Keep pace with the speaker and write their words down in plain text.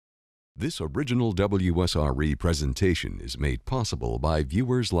This original WSRE presentation is made possible by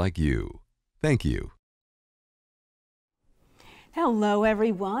viewers like you. Thank you. Hello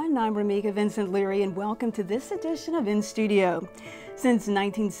everyone, I'm Rameca Vincent Leary and welcome to this edition of inStudio. Since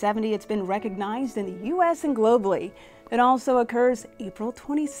 1970, it's been recognized in the U.S. and globally. It also occurs April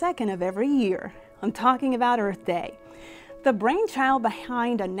 22nd of every year. I'm talking about Earth Day. The brainchild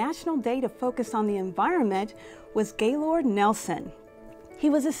behind a national day to focus on the environment was Gaylord Nelson. He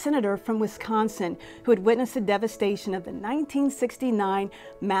was a senator from Wisconsin who had witnessed the devastation of the 1969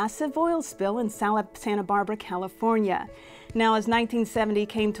 massive oil spill in Santa Barbara, California. Now, as 1970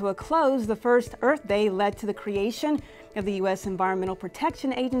 came to a close, the first Earth Day led to the creation of the U.S. Environmental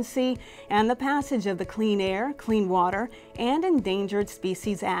Protection Agency and the passage of the Clean Air, Clean Water, and Endangered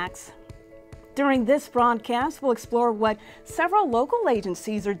Species Acts. During this broadcast, we'll explore what several local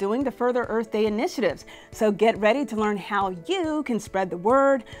agencies are doing to further Earth Day initiatives. So get ready to learn how you can spread the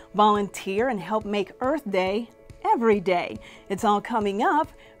word, volunteer, and help make Earth Day every day. It's all coming up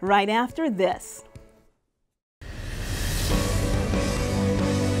right after this.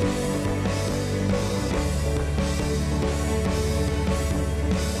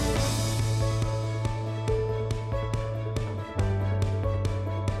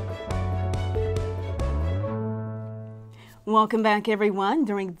 Welcome back, everyone.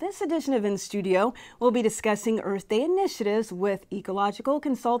 During this edition of inStudio, we'll be discussing Earth Day initiatives with Ecological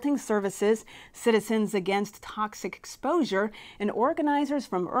Consulting Services, Citizens Against Toxic Exposure, and organizers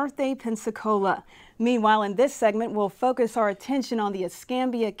from Earth Day Pensacola. Meanwhile, in this segment, we'll focus our attention on the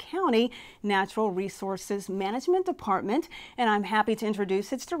Escambia County Natural Resources Management Department, and I'm happy to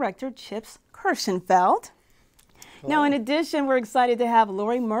introduce its director, Chip Kirschenfeld. Now, in addition, we're excited to have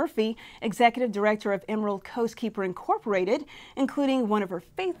Lori Murphy, Executive Director of Emerald Coastkeeper Incorporated, including one of her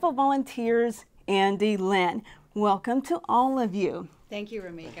faithful volunteers, Andy Lynn. Welcome to all of you. Thank you,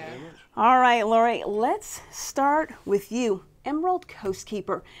 Rameca. All right, Lori, let's start with you. Emerald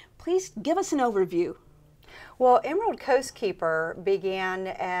Coastkeeper, please give us an overview. Well, Emerald Coastkeeper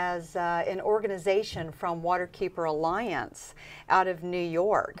began as an organization from Waterkeeper Alliance out of New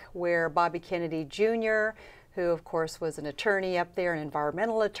York, where Bobby Kennedy Jr., who of course was an attorney up there, an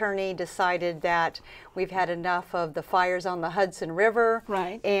environmental attorney, decided that we've had enough of the fires on the Hudson River,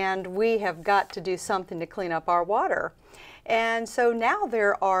 right, and we have got to do something to clean up our water. And so now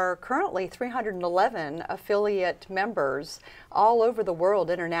there are currently 311 affiliate members all over the world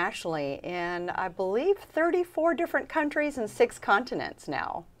internationally, in I believe 34 different countries and 6 continents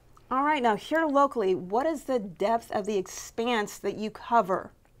now. All right, now here locally, what is the depth of the expanse that you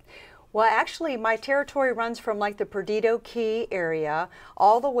cover? Well, actually, my territory runs from like the Perdido Key area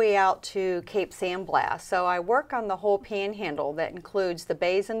all the way out to Cape San Blas. So I work on the whole panhandle that includes the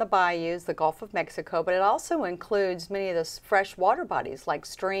bays and the bayous, the Gulf of Mexico, but it also includes many of those fresh water bodies like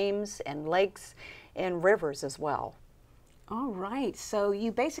streams and lakes and rivers as well. All right, so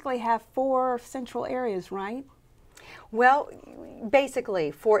you basically have 4 central areas, right? Well,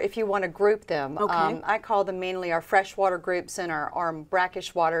 basically, if you want to group them, okay. I call them mainly our freshwater groups and our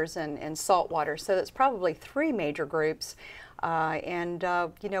brackish waters and salt water. So that's probably 3 major groups. You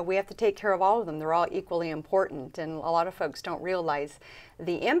know, we have to take care of all of them. They're all equally important, and a lot of folks don't realize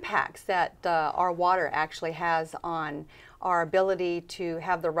the impacts that our water actually has on our ability to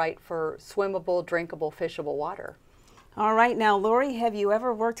have the right for swimmable, drinkable, fishable water. All right, now, Lori, have you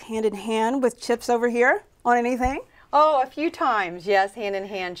ever worked hand in hand with Chips over here on anything? Oh, a few times, yes, hand in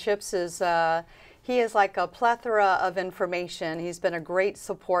hand. Chips is, he is like a plethora of information. He's been a great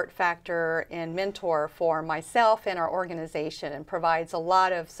support factor and mentor for myself and our organization, and provides a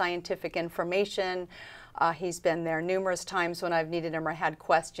lot of scientific information. He's been there numerous times when I've needed him or had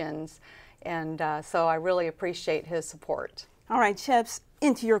questions, and so I really appreciate his support. All right, Chips,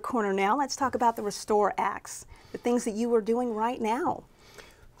 into your corner now. Let's talk about the Restore Acts, the things that you are doing right now.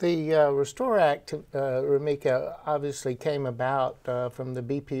 The Restore Act, Rameca, obviously came about from the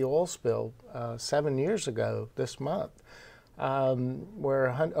BP oil spill 7 years ago this month,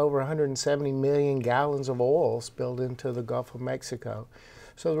 where over 170 million gallons of oil spilled into the Gulf of Mexico.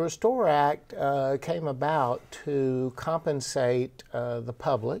 So the Restore Act came about to compensate the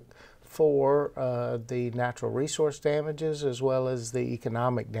public for the natural resource damages as well as the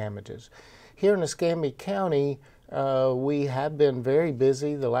economic damages. Here in Escambia County, we have been very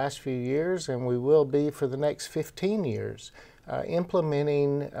busy the last few years, and we will be for the next 15 years,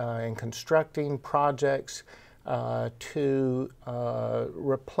 implementing and constructing projects to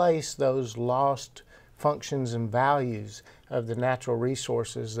replace those lost functions and values of the natural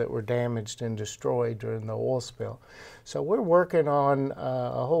resources that were damaged and destroyed during the oil spill. So we're working on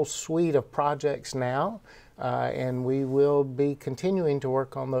a whole suite of projects now. and we will be continuing to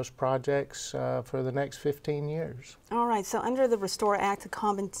work on those projects for the next 15 years. All right, so under the Restore Act, the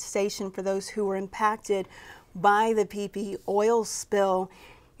compensation for those who were impacted by the PP oil spill,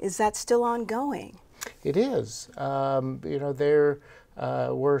 is that still ongoing? It is. You know, there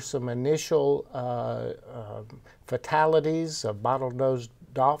were some initial fatalities. A bottlenose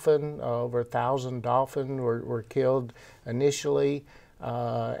dolphin, over 1,000 dolphin were killed initially,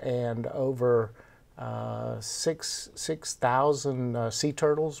 and over 6,000 sea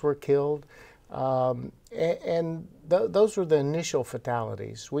turtles were killed. Those were the initial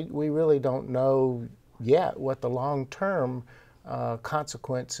fatalities. We really don't know yet what the long-term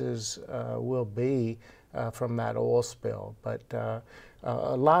consequences will be from that oil spill. But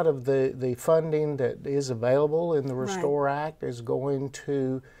a lot of the funding that is available in the Restore Act is going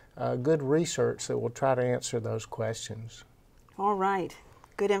to good research that will try to answer those questions. All right.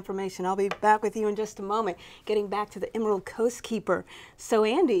 Good information. I'll be back with you in just a moment. Getting back to the Emerald Coastkeeper. So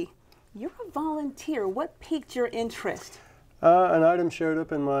Andy, you're a volunteer. What piqued your interest? An item showed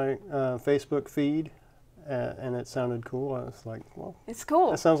up in my Facebook feed, and it sounded cool. I was like, well, it's cool.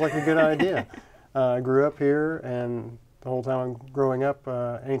 That sounds like a good idea. I grew up here, and the whole time growing up,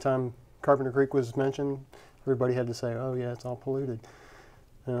 anytime Carpenter Creek was mentioned, everybody had to say, oh yeah, it's all polluted.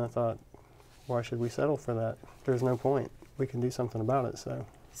 And I thought, why should we settle for that? There's no point. We can do something about it, so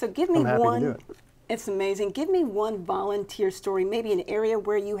give me I'm happy one. to do it. It's amazing. Give me one volunteer story, maybe an area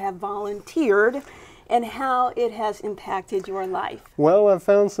where you have volunteered and how it has impacted your life. Well, I've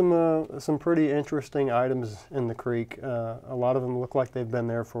found some pretty interesting items in the creek. A lot of them look like they've been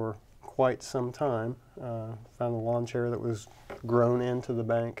there for quite some time. Found a lawn chair that was grown into the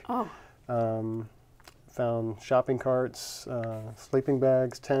bank. Oh. Found shopping carts, sleeping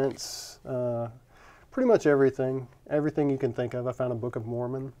bags, tents, pretty much everything you can think of. I found a Book of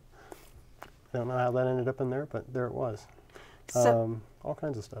Mormon. Don't know how that ended up in there, but there it was. So, all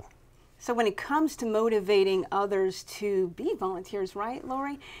kinds of stuff. So when it comes to motivating others to be volunteers, right,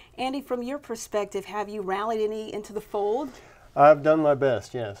 Lori? Andy, from your perspective, have you rallied any into the fold? I've done my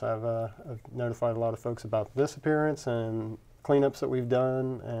best, yes. I've notified a lot of folks about this appearance and cleanups that we've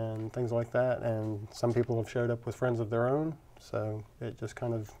done and things like that, and some people have showed up with friends of their own, so it just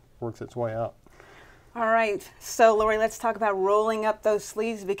kind of works its way out. All right, so Lori, let's talk about rolling up those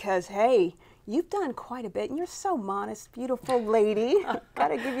sleeves because, hey, you've done quite a bit, and you're so modest, beautiful lady. Got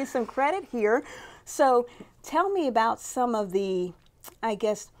to give you some credit here. So tell me about some of the, I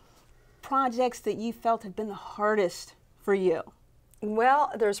guess, projects that you felt have been the hardest for you.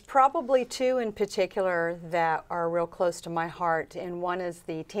 Well, there's probably two in particular that are real close to my heart, and one is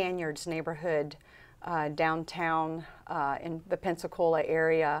the Tanyards neighborhood downtown in the Pensacola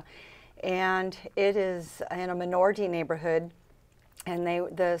area. And it is in a minority neighborhood, and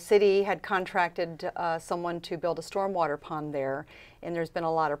the city had contracted someone to build a stormwater pond there, and there's been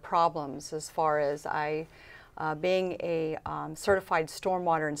a lot of problems as far as being a certified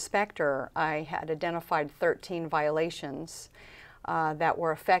stormwater inspector. I had identified 13 violations that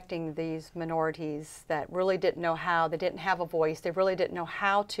were affecting these minorities that really didn't know how. They didn't have a voice. They really didn't know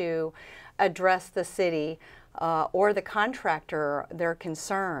how to address the city or the contractor their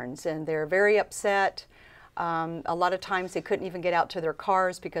concerns, and they're very upset. A lot of times they couldn't even get out to their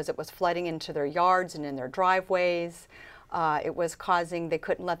cars because it was flooding into their yards and in their driveways. It was causing, they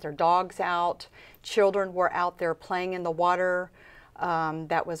couldn't let their dogs out. Children were out there playing in the water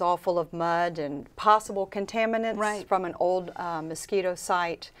that was all full of mud and possible contaminants from an old mosquito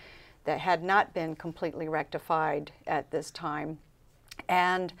site that had not been completely rectified at this time.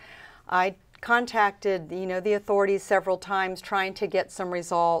 And I contacted, the authorities several times trying to get some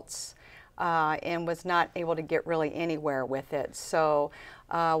results and was not able to get really anywhere with it. So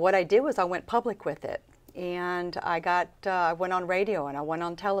what I did was I went public with it, and I went on radio and I went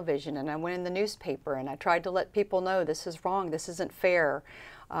on television and I went in the newspaper and I tried to let people know this is wrong, this isn't fair,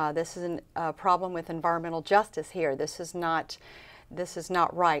 this is a problem with environmental justice here, this is not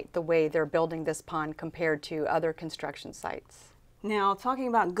right the way they're building this pond compared to other construction sites. Now, talking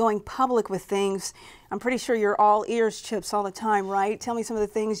about going public with things, I'm pretty sure you're all ears, Chips, all the time, right? Tell me some of the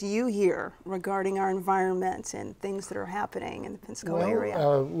things you hear regarding our environment and things that are happening in the Pensacola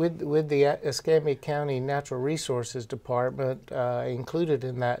area. With the Escambia County Natural Resources Department, included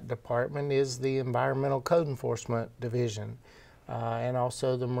in that department is the Environmental Code Enforcement Division, and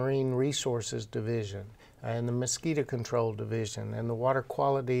also the Marine Resources Division, and the Mosquito Control Division, and the Water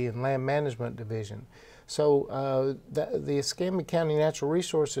Quality and Land Management Division. So the Escambia County Natural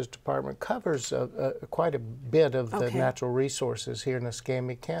Resources Department covers quite a bit of the natural resources here in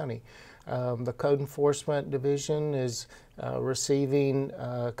Escambia County. The Code Enforcement Division is receiving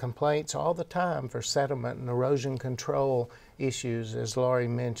complaints all the time for sediment and erosion control issues, as Laurie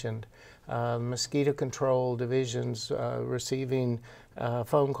mentioned. Mosquito Control Division's receiving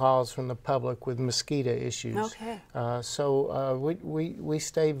phone calls from the public with mosquito issues. Okay. So we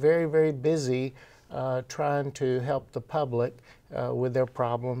stay very, very busy trying to help the public with their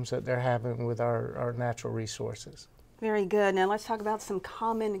problems that they're having with our natural resources. Very good. Now let's talk about some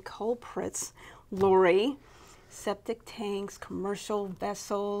common culprits, Lori. Septic tanks, commercial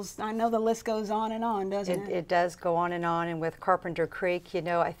vessels. I know the list goes on and on, doesn't it? It does go on, and with Carpenter Creek, you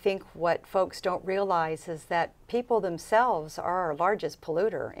know, I think what folks don't realize is that people themselves are our largest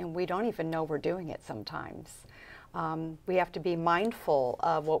polluter, and we don't even know we're doing it sometimes. We have to be mindful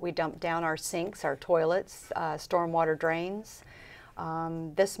of what we dump down our sinks, our toilets, stormwater drains.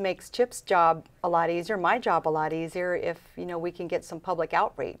 This makes Chip's job a lot easier, my job a lot easier, if we can get some public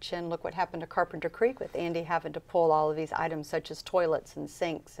outreach. And look what happened to Carpenter Creek with Andy having to pull all of these items such as toilets and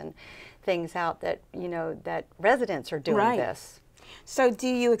sinks and things out that that residents are doing this. So do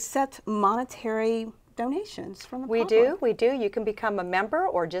you accept monetary donations from the public? We do. You can become a member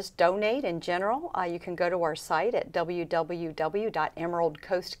or just donate in general. You can go to our site at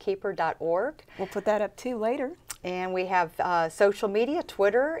www.emeraldcoastkeeper.org. We'll put that up too later. And we have social media,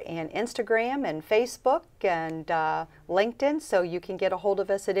 Twitter and Instagram and Facebook and LinkedIn, so you can get a hold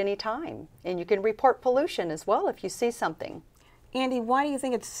of us at any time. And you can report pollution as well if you see something. Andy, why do you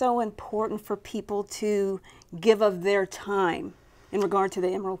think it's so important for people to give of their time in regard to the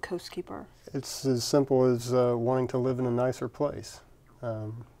Emerald Coastkeeper? It's as simple as wanting to live in a nicer place.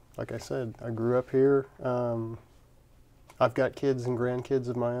 Like I said, I grew up here. I've got kids and grandkids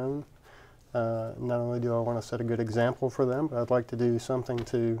of my own. Not only do I want to set a good example for them, but I'd like to do something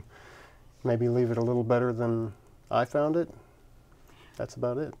to maybe leave it a little better than I found it. That's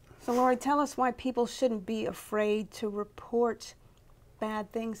about it. So Lori, tell us why people shouldn't be afraid to report bad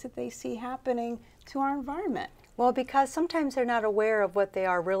things that they see happening to our environment. Well, because sometimes they're not aware of what they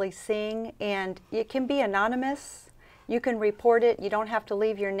are really seeing, and it can be anonymous. You can report it. You don't have to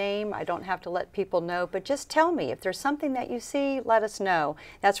leave your name. I don't have to let people know, but just tell me. If there's something that you see, let us know.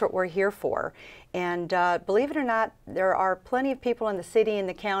 That's what we're here for. And believe it or not, there are plenty of people in the city and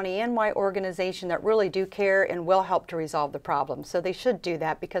the county and my organization that really do care and will help to resolve the problem. So they should do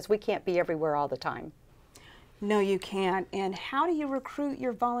that because we can't be everywhere all the time. No, you can't. And how do you recruit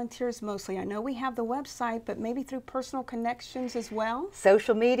your volunteers mostly? I know we have the website, but maybe through personal connections as well?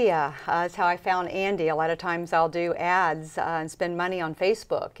 Social media is how I found Andy. A lot of times I'll do ads and spend money on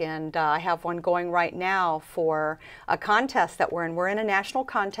Facebook. And I have one going right now for a contest that we're in. We're in a national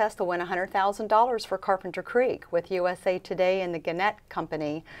contest to win $100,000 for Carpenter Creek with USA Today and the Gannett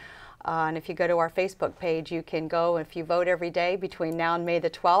Company. And if you go to our Facebook page, you can go, if you vote every day between now and May the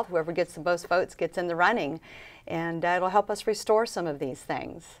 12th, whoever gets the most votes gets in the running. And it'll help us restore some of these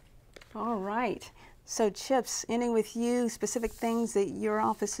things. All right. So Chips, ending with you, specific things that your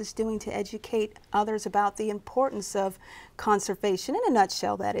office is doing to educate others about the importance of conservation, in a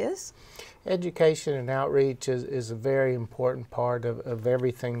nutshell, that is. Education and outreach is a very important part of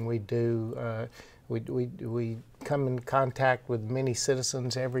everything we do. We come in contact with many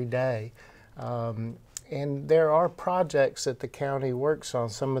citizens every day. And there are projects that the county works on,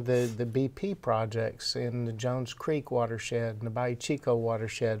 some of the BP projects in the Jones Creek watershed and the Bayou Chico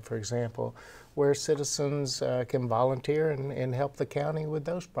watershed, for example, where citizens can volunteer and help the county with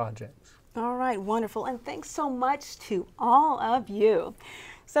those projects. All right, wonderful. And thanks so much to all of you.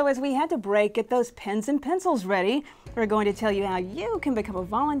 So as we head to break, get those pens and pencils ready. We're going to tell you how you can become a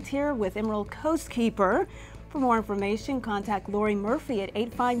volunteer with Emerald Coastkeeper. For more information, contact Lori Murphy at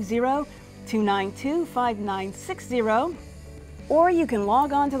 850-292-5960, or you can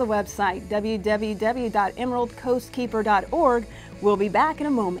log on to the website www.emeraldcoastkeeper.org. We'll be back in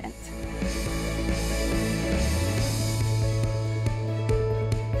a moment.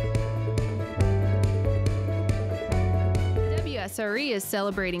 WSRE is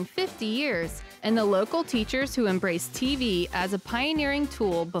celebrating 50 years, and the local teachers who embraced TV as a pioneering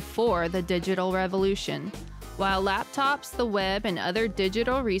tool before the digital revolution. While laptops, the web, and other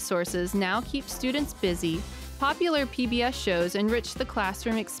digital resources now keep students busy, popular PBS shows enriched the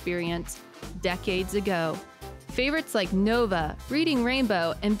classroom experience decades ago. Favorites like Nova, Reading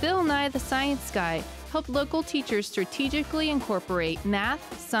Rainbow, and Bill Nye the Science Guy helped local teachers strategically incorporate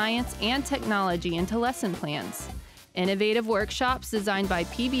math, science, and technology into lesson plans. Innovative workshops designed by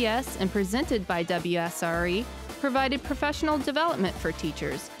PBS and presented by WSRE provided professional development for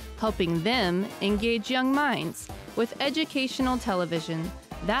teachers, helping them engage young minds with educational television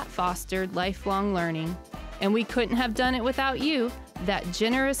that fostered lifelong learning. And we couldn't have done it without you, that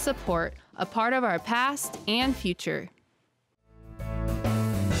generous support, a part of our past and future.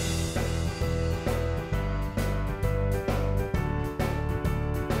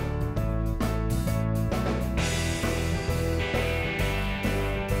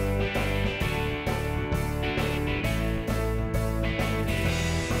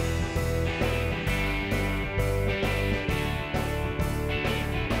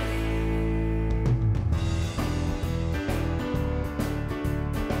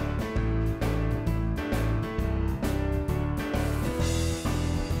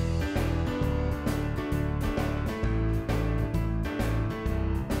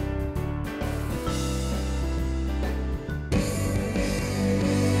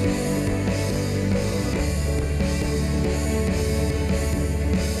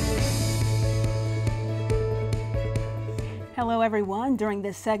 Hello everyone. During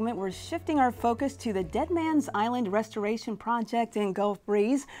this segment, we're shifting our focus to the Deadman's Island Restoration Project in Gulf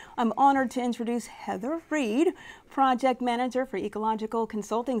Breeze. I'm honored to introduce Heather Reed, Project Manager for Ecological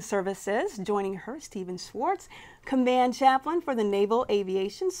Consulting Services. Joining her, Stephen Schwartz, Command Chaplain for the Naval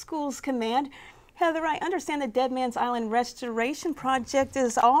Aviation Schools Command. Heather, I understand the Deadman's Island Restoration Project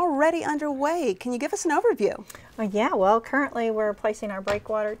is already underway. Can you give us an overview? Yeah, well, currently we're replacing our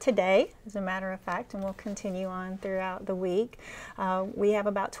breakwater today, as a matter of fact, and we'll continue on throughout the week. We have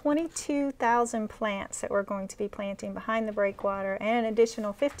about 22,000 plants that we're going to be planting behind the breakwater, and an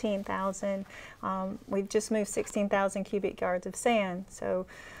additional 15,000. We've just moved 16,000 cubic yards of sand, so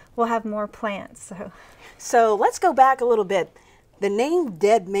we'll have more plants. So let's go back a little bit. The name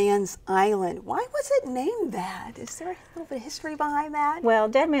Deadman's Island, why was it named that? Is there a little bit of history behind that? Well,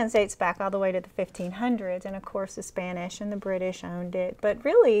 Deadman's dates back all the way to the 1500s, and of course the Spanish and the British owned it. But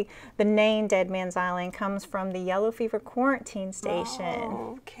really, the name Deadman's Island comes from the yellow fever quarantine station.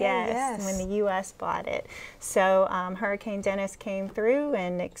 Oh, okay, yes, when the U.S. bought it. So Hurricane Dennis came through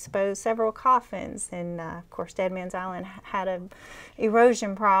and exposed several coffins, and of course Deadman's Island had a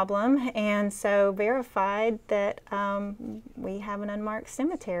erosion problem, and so verified that we have an unmarked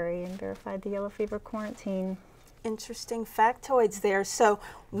cemetery and verified the yellow fever quarantine. Interesting factoids there. So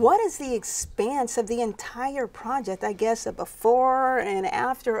what is the expanse of the entire project? I guess a before and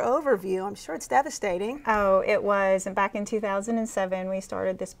after overview. I'm sure it's devastating. Oh, it was. And back in 2007, we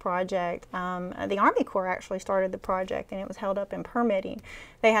started this project. The Army Corps actually started the project, and it was held up in permitting.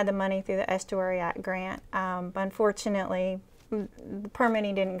 They had the money through the Estuary Act grant. But unfortunately, the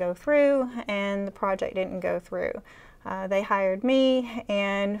permitting didn't go through, and the project didn't go through. They hired me,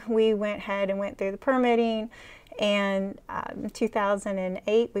 and we went ahead and went through the permitting. And in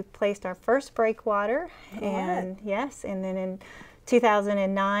 2008, we placed our first breakwater, and yes, and then in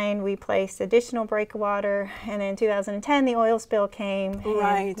 2009 we placed additional breakwater, and then in 2010 the oil spill came.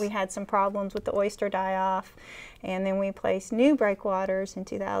 Right. And we had some problems with the oyster die-off, and then we placed new breakwaters in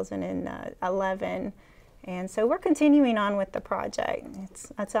 2011. And so we're continuing on with the project.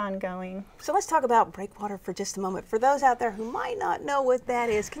 It's ongoing. So let's talk about breakwater for just a moment. For those out there who might not know what that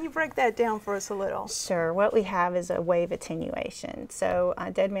is, can you break that down for us a little? Sure. What we have is a wave attenuation. So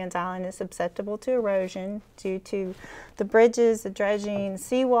Deadman's Island is susceptible to erosion due to the bridges, the dredging,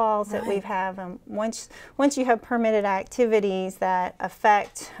 seawalls that we have. Once you have permitted activities that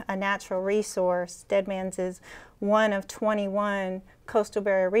affect a natural resource, Deadman's is one of 21 coastal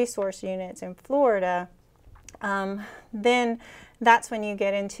barrier resource units in Florida. Then that's when you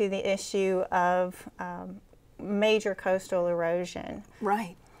get into the issue of major coastal erosion.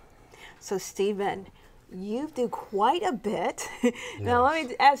 Right. So Stephen, you do quite a bit. Now let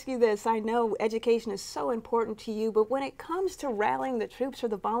me ask you this. I know education is so important to you, but when it comes to rallying the troops or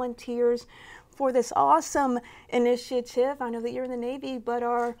the volunteers for this awesome initiative, I know that you're in the Navy, but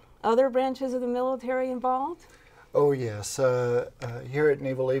are other branches of the military involved? Oh yes, here at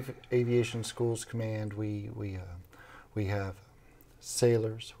Naval Aviation Schools Command, we have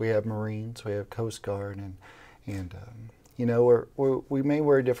sailors, we have Marines, we have Coast Guard, and you know we may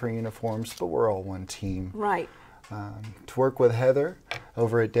wear different uniforms, but we're all one team. Right. To work with Heather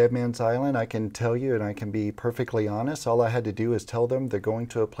over at Deadman's Island, I can tell you, and I can be perfectly honest, all I had to do is tell them they're going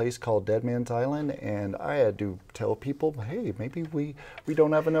to a place called Deadman's Island, and I had to tell people, hey, maybe we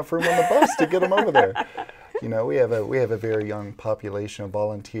don't have enough room on the bus to get them over there. You know, we have a very young population of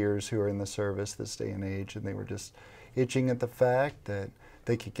volunteers who are in the service this day and age, and they were just itching at the fact that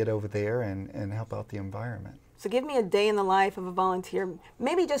they could get over there and help out the environment. So give me a day in the life of a volunteer,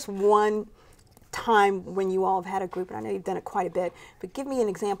 maybe just one time when you all have had a group, and I know you've done it quite a bit, but give me an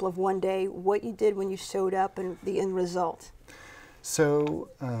example of one day, what you did when you showed up and the end result. So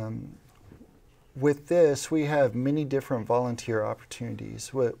with this, we have many different volunteer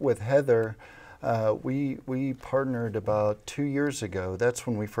opportunities. With Heather, We partnered about 2 years ago. That's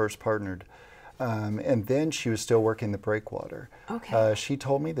when we first partnered. And then she was still working the breakwater. Okay. She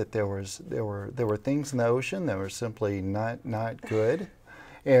told me that there were things in the ocean that were simply not good,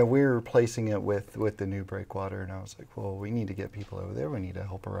 and we were replacing it with the new breakwater. And I was like, well, we need to get people over there. We need to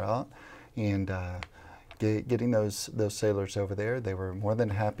help her out, and getting those sailors over there, they were more than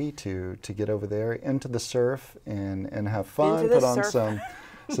happy to get over there into the surf and have fun, put on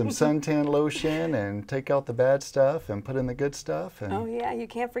some suntan lotion and take out the bad stuff and put in the good stuff. And oh yeah, you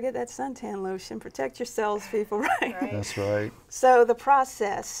can't forget that suntan lotion. Protect yourselves, people, right? That's right. So the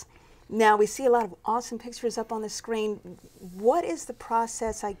process, now we see a lot of awesome pictures up on the screen. What is the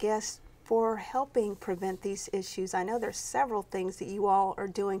process, I guess, for helping prevent these issues? I know there's several things that you all are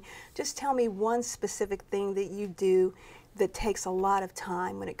doing. Just tell me one specific thing that you do that takes a lot of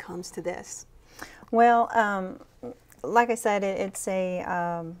time when it comes to this. Well, like I said, it's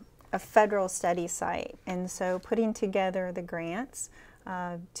a federal study site, and so putting together the grants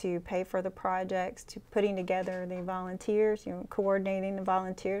to pay for the projects, to putting together the volunteers, coordinating the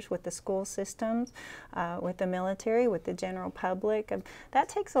volunteers with the school systems, with the military, with the general public, that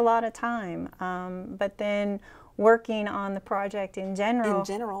takes a lot of time. But then working on the project in general,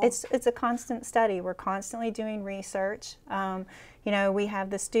 it's a constant study. We're constantly doing research. We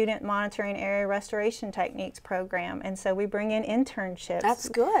have the Student Monitoring Area Restoration Techniques program, and so we bring in internships. That's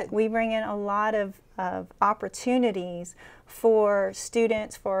good. We bring in a lot of opportunities for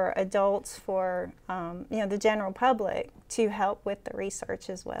students, for adults, for the general public to help with the research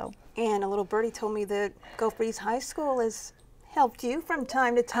as well. And a little birdie told me that Gulf Breeze High School has helped you from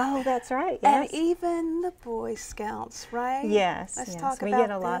time to time. Oh, that's right. Yes. And even the Boy Scouts, right? Yes. Let's yes. talk we about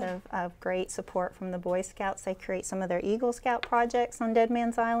get a lot of great support from the Boy Scouts. They create some of their Eagle Scout projects on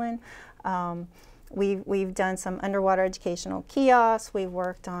Deadman's Island. We've done some underwater educational kiosks. We've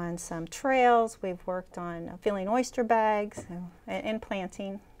worked on some trails. We've worked on filling oyster bags and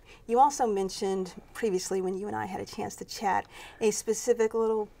planting. You also mentioned previously, when you and I had a chance to chat, a specific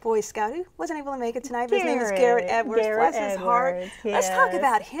little Boy Scout who wasn't able to make it tonight, but his name is Garrett Edwards. Bless his heart. Yes. Let's talk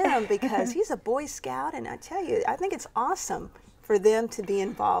about him, because he's a Boy Scout, and I tell you, I think it's awesome for them to be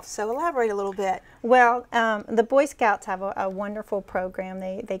involved. So elaborate a little bit. Well, the Boy Scouts have a wonderful program.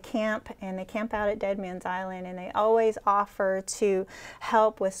 They camp, and they camp out at Deadman's Island, and they always offer to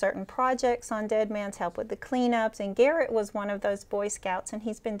help with certain projects on Deadman's, help with the cleanups. And Garrett was one of those Boy Scouts, and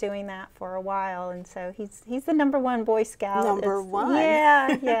he's been doing that for a while. And so he's the #1 Boy Scout. Number one.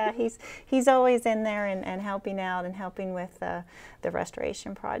 Yeah, yeah. He's always in there and helping out and helping with the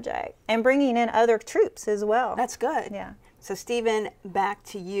restoration project and bringing in other troops as well. That's good. Yeah. So Stephen, back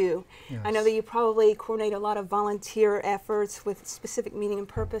to you. Yes. I know that you probably coordinate a lot of volunteer efforts with specific meaning and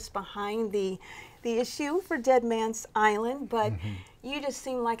purpose behind the issue for Deadman's Island, but you just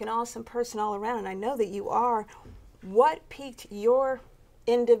seem like an awesome person all around, and I know that you are. What piqued your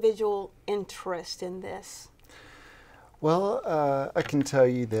individual interest in this? Well, I can tell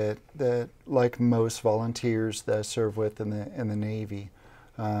you that like most volunteers that I serve with in the Navy,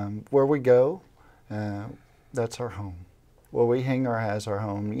 where we go, that's our home. Well, we hang our hats our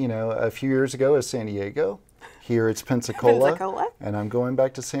home. A few years ago it was San Diego. Here it's Pensacola. And I'm going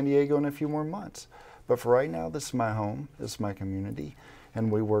back to San Diego in a few more months. But for right now, this is my home. This is my community.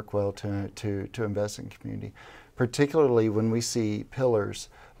 And we work well to invest in community, particularly when we see pillars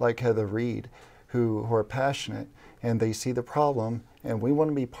like Heather Reed who are passionate and they see the problem, and we want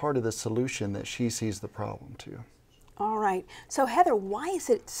to be part of the solution that she sees the problem too. All right. So Heather, why is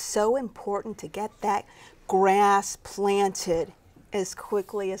it so important to get that grass planted as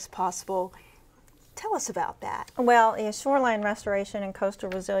quickly as possible? Tell us about that. Well, shoreline restoration and coastal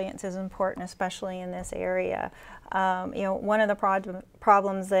resilience is important, especially in this area. One of the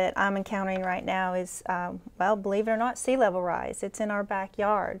problems that I'm encountering right now is, well, believe it or not, sea level rise. It's in our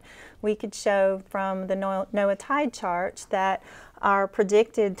backyard. We could show from the NOAA tide charts that our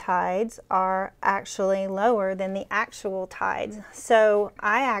predicted tides are actually lower than the actual tides. So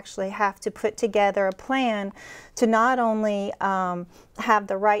I actually have to put together a plan to not only have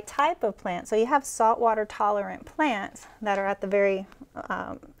the right type of plant. So you have saltwater tolerant plants that are at the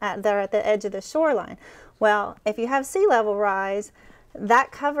edge of the shoreline. Well, if you have sea level rise,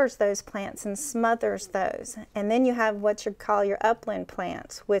 that covers those plants and smothers those. And then you have what you call your upland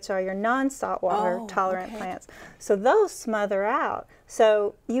plants, which are your non-saltwater tolerant plants. So those smother out.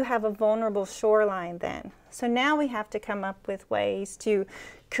 So you have a vulnerable shoreline then. So now we have to come up with ways to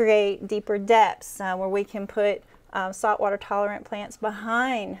create deeper depths where we can put saltwater tolerant plants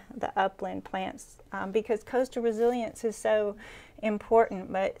behind the upland plants because coastal resilience is so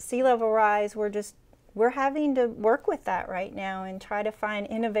important. But sea level rise, we're just we're having to work with that right now and try to find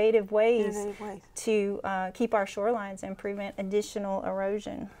innovative ways to keep our shorelines and prevent additional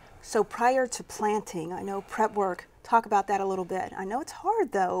erosion. So prior to planting, I know prep work, talk about that a little bit. I know it's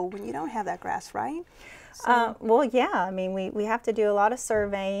hard though when you don't have that grass, right? So. Well, yeah, I mean, we have to do a lot of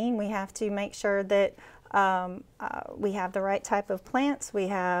surveying. We have to make sure that we have the right type of plants. We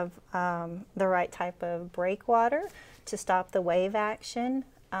have the right type of breakwater to stop the wave action.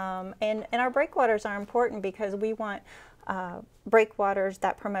 And our breakwaters are important because we want breakwaters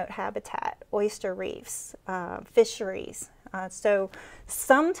that promote habitat, oyster reefs, fisheries. So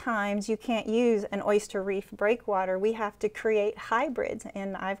sometimes you can't use an oyster reef breakwater. We have to create hybrids,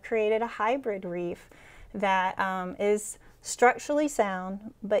 and I've created a hybrid reef that is structurally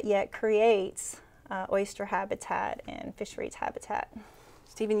sound, but yet creates oyster habitat and fisheries habitat.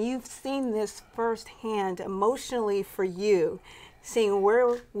 Stephen, you've seen this firsthand emotionally for you, seeing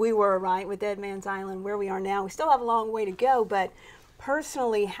where we were, right, with Deadman's Island, where we are now. We still have a long way to go, but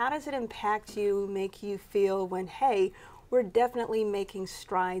personally, how does it impact you, make you feel when, hey, we're definitely making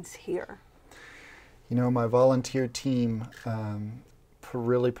strides here? You know, my volunteer team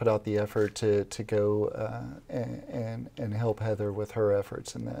really put out the effort to go and help Heather with her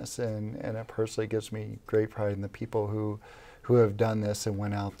efforts in this, and it personally gives me great pride in the people who have done this and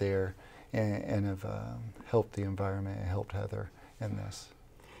went out there and have helped the environment and helped Heather in this.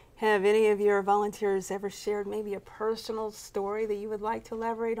 Have any of your volunteers ever shared maybe a personal story that you would like to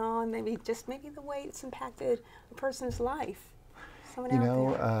elaborate on? Maybe the way it's impacted a person's life? Someone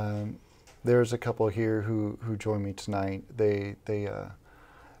out there. There's a couple here who joined me tonight. They're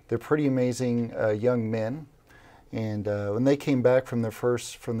pretty amazing young men, and when they came back from their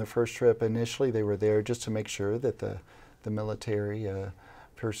first trip, initially they were there just to make sure that the military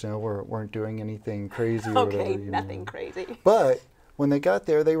personnel weren't doing anything crazy. Or okay, whatever, nothing crazy. But when they got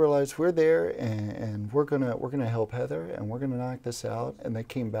there, they realized we're there, and we're gonna help Heather, and we're gonna knock this out. And they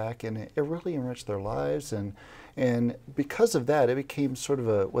came back, and it really enriched their lives, and because of that, it became sort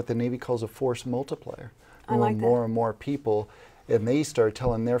of what the Navy calls a force multiplier. I like that. More and more people, and they started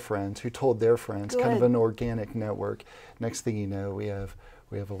telling their friends, who told their friends. Good. Kind of an organic network. Next thing you know, we have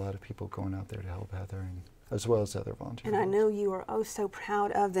a lot of people going out there to help Heather, and as well as other volunteers. And I know you are oh so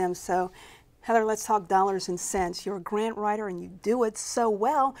proud of them. So, Heather, let's talk dollars and cents. You're a grant writer and you do it so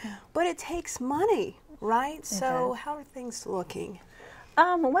well, but it takes money, right? So how are things looking?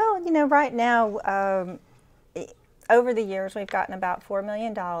 Well, you know, right now, over the years, we've gotten about $4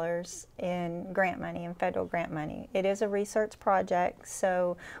 million in grant money, in federal grant money. It is a research project,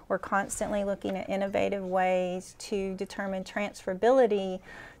 so we're constantly looking at innovative ways to determine transferability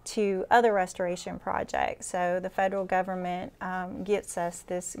to other restoration projects. So the federal government gets us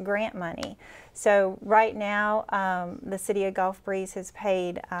this grant money. So right now, the city of Gulf Breeze has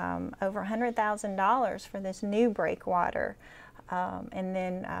paid over $100,000 for this new breakwater. And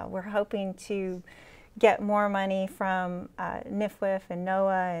then we're hoping to get more money from NIFWF and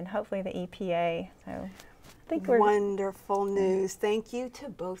NOAA and hopefully the EPA. So I think we're wonderful news. Thank you to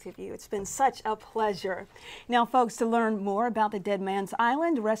both of you. It's been such a pleasure. Now, folks, to learn more about the Deadman's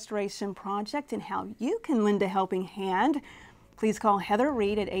Island Restoration Project and how you can lend a helping hand, please call Heather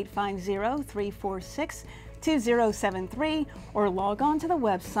Reed at 850-346-2073 or log on to the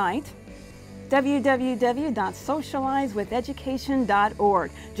website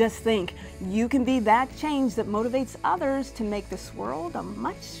www.socializewitheducation.org. Just think, you can be that change that motivates others to make this world a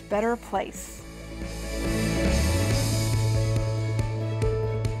much better place.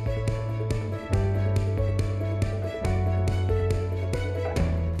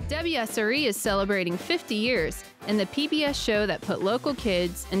 WSRE is celebrating 50 years, and the PBS show that put local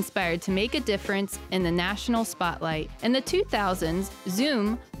kids inspired to make a difference in the national spotlight. In the 2000s,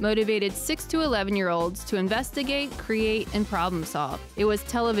 Zoom motivated 6 to 11-year-olds to investigate, create, and problem solve. It was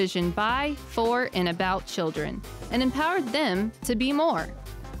television by, for, and about children, and empowered them to be more.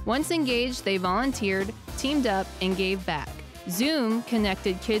 Once engaged, they volunteered, teamed up, and gave back. Zoom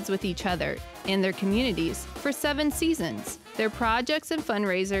connected kids with each other and their communities for 7 seasons. Their projects and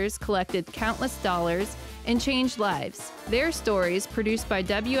fundraisers collected countless dollars and changed lives. Their stories, produced by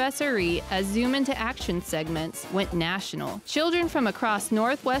WSRE as Zoom into Action segments, went national. Children from across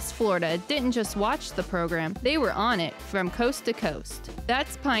Northwest Florida didn't just watch the program, they were on it from coast to coast.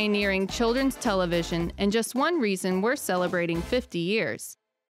 That's pioneering children's television, and just one reason we're celebrating 50 years.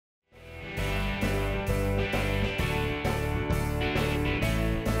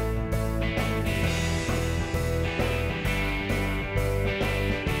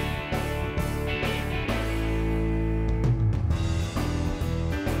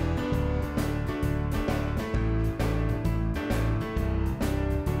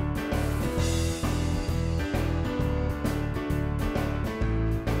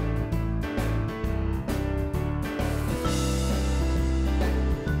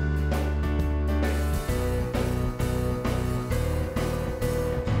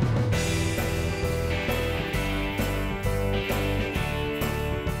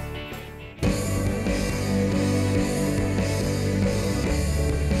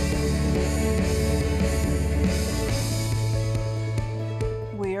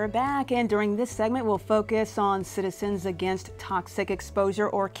 back, and during this segment we'll focus on Citizens Against Toxic Exposure,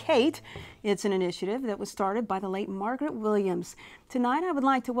 or CATE. It's an initiative that was started by the late Margaret Williams. Tonight I would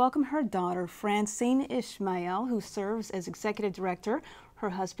like to welcome her daughter Francine Ishmael, who serves as Executive Director.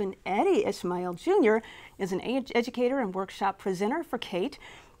 Her husband Eddie Ishmael Jr. is an educator and workshop presenter for CATE.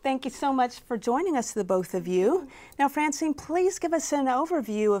 Thank you so much for joining us, the both of you. Now Francine, please give us an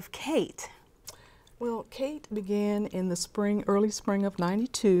overview of CATE. Well, CATE began in the early spring of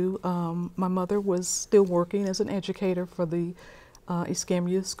 '92. My mother was still working as an educator for the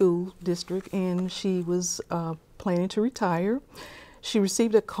Escambia School District, and she was planning to retire. She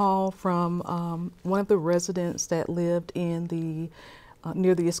received a call from one of the residents that lived in the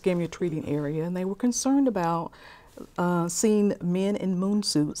near the Escambia treating area, and they were concerned about seeing men in moon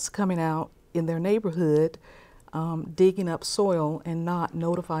suits coming out in their neighborhood, digging up soil and not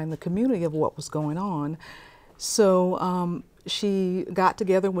notifying the community of what was going on. So she got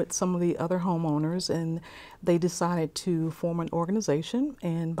together with some of the other homeowners, and they decided to form an organization,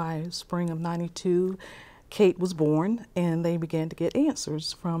 and by spring of '92 CATE was born, and they began to get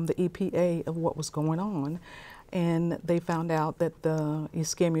answers from the EPA of what was going on. And they found out that the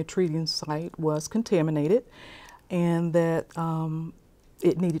Escambia treating site was contaminated and that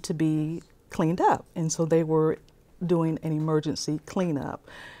it needed to be cleaned up, and so they were doing an emergency cleanup.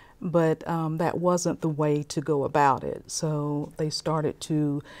 But that wasn't the way to go about it, so they started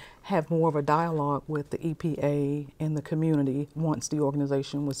to have more of a dialogue with the EPA and the community once the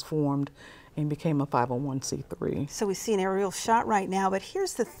organization was formed and became a 501c3. So we see an aerial shot right now, but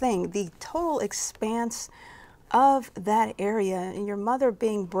here's the thing, the total expanse of that area, and your mother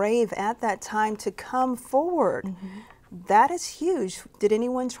being brave at that time to come forward. That is huge. Did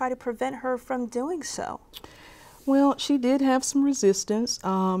anyone try to prevent her from doing so? Well, she did have some resistance.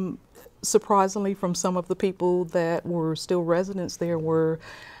 Surprisingly, from some of the people that were still residents there, were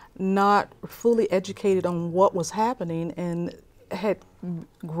not fully educated on what was happening and had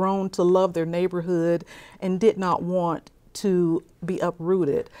grown to love their neighborhood and did not want to be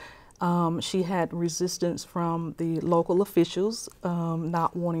uprooted. She had resistance from the local officials,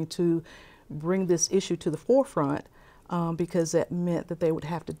 not wanting to bring this issue to the forefront because that meant that they would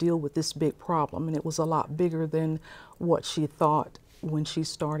have to deal with this big problem, and it was a lot bigger than what she thought when she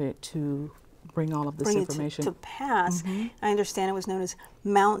started to bring all of this information to pass. I understand it was known as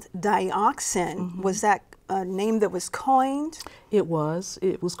Mount Dioxin. Was that a name that was coined? It was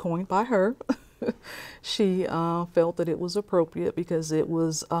coined by her. She felt that it was appropriate because it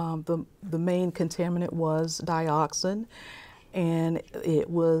was the main contaminant was dioxin, and it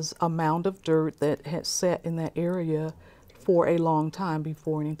was a mound of dirt that had sat in that area for a long time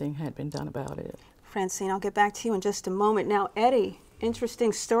before anything had been done about it. Francine, I'll get back to you in just a moment. Now, Eddie,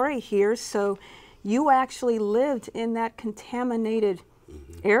 interesting story here. So you actually lived in that contaminated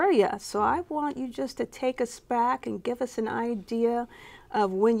area. So I want you just to take us back and give us an idea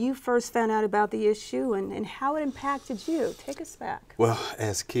of when you first found out about the issue and how it impacted you. Take us back. Well,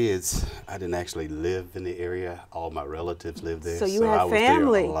 as kids, I didn't actually live in the area. All my relatives lived there. So you had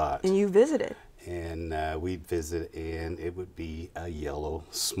family, a lot. And you visited. And we'd visit, and it would be a yellow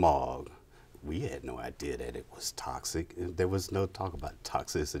smog. We had no idea that it was toxic. There was no talk about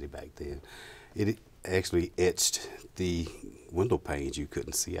toxicity back then. It actually etched the window panes. You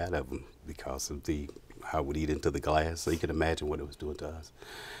couldn't see out of them because of how it would eat into the glass, so you can imagine what it was doing to us.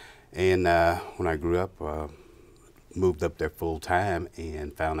 And when I grew up, moved up there full time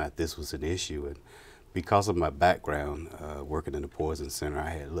and found out this was an issue. And because of my background, working in the poison center, I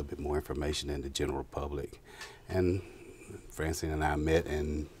had a little bit more information than the general public. And Francine and I met,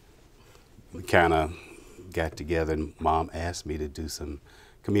 and we kind of got together, and Mom asked me to do some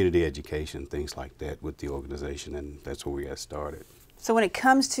community education, things like that with the organization, and that's where we got started. So when it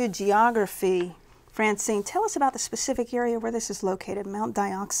comes to geography, Francine, tell us about the specific area where this is located, Mount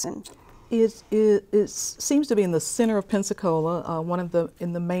Dioxin. It seems to be in the center of Pensacola,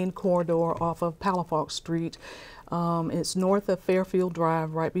 in the main corridor off of Palafox Street. It's north of Fairfield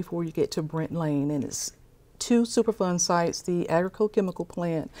Drive, right before you get to Brent Lane, and it's two Superfund sites, the agrochemical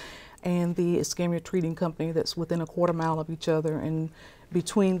plant and the Escambia Treating Company, that's within a quarter mile of each other, and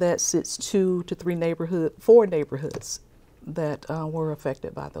between that sits 4 neighborhoods that were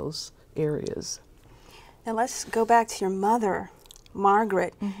affected by those areas. Now let's go back to your mother,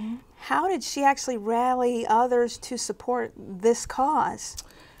 Margaret. How did she actually rally others to support this cause?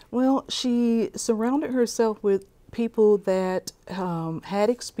 Well, she surrounded herself with people that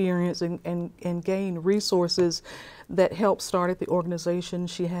had experience and gained resources that helped start the organization.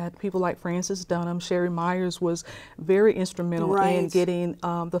 She had people like Frances Dunham. Sherry Myers was very instrumental in getting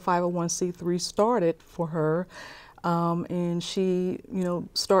the 501c3 started for her. and she,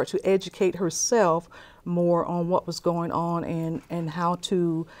 started to educate herself more on what was going on and how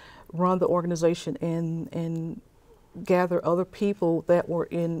to run the organization and gather other people that were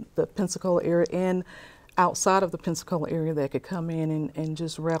in the Pensacola area and outside of the Pensacola area that could come in and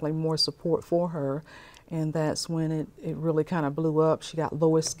just rally more support for her. And that's when it really kind of blew up. She got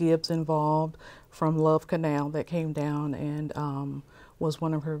Lois Gibbs involved from Love Canal that came down and was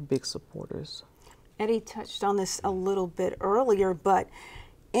one of her big supporters. Eddie touched on this a little bit earlier, but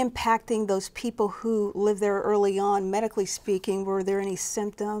impacting those people who lived there early on, medically speaking, were there any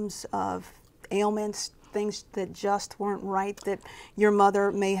symptoms of ailments, things that just weren't right that your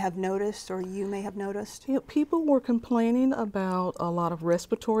mother may have noticed or you may have noticed? People were complaining about a lot of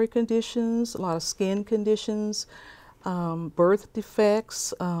respiratory conditions, a lot of skin conditions, birth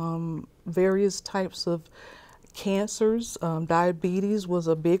defects, various types of cancers. Diabetes was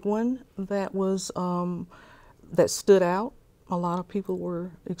a big one that was that stood out. A lot of people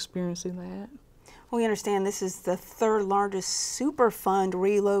were experiencing that. We understand this is the third largest Superfund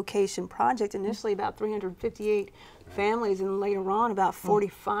relocation project. Initially about 358 families and later on about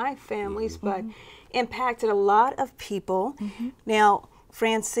 45 families, but impacted a lot of people. Now,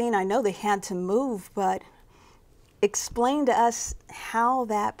 Francine, I know they had to move, but explain to us how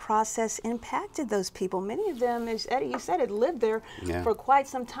that process impacted those people. Many of them, as Eddie, you said, had lived there for quite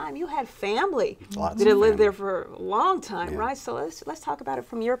some time. You had family that had lived there for a long time, right? So let's talk about it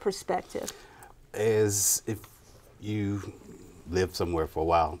from your perspective. As if you live somewhere for a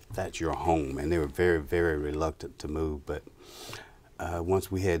while, that's your home, and they were very, very reluctant to move. But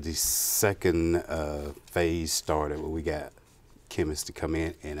once we had the second phase started, where we got chemists to come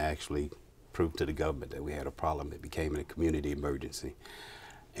in and actually prove to the government that we had a problem, it became a community emergency.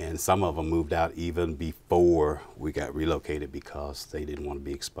 And some of them moved out even before we got relocated because they didn't want to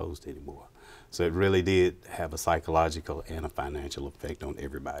be exposed anymore. So it really did have a psychological and a financial effect on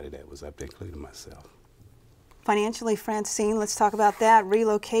everybody that was up there, including myself. Financially, Francine, let's talk about that.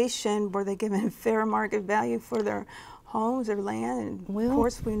 Relocation, were they given fair market value for their homes or land? And of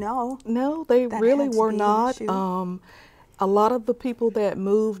course we know. No, they really were not. A lot of the people that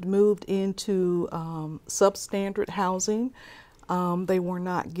moved into substandard housing. They were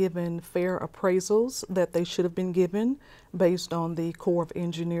not given fair appraisals that they should have been given based on the Corps of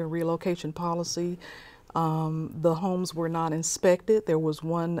Engineer relocation policy. The homes were not inspected. There was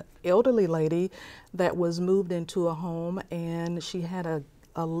one elderly lady that was moved into a home and she had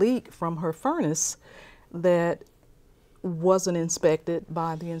a leak from her furnace that wasn't inspected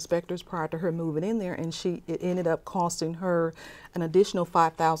by the inspectors prior to her moving in there, and it ended up costing her an additional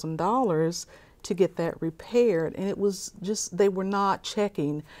 $5,000 to get that repaired. And it was just, they were not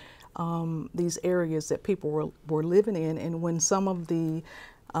checking these areas that people were living in. And when some of the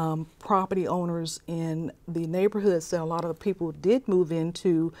property owners in the neighborhoods that a lot of the people did move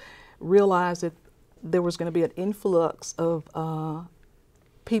into realized that there was going to be an influx of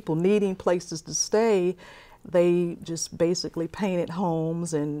people needing places to stay, they just basically painted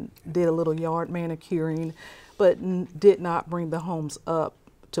homes and did a little yard manicuring, but did not bring the homes up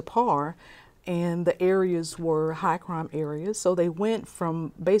to par. And the areas were high crime areas, so they went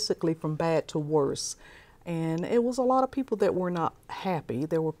from basically from bad to worse. And it was a lot of people that were not happy.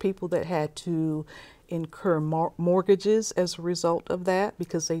 There were people that had to incur mortgages as a result of that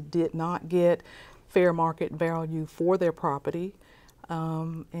because they did not get fair market value for their property.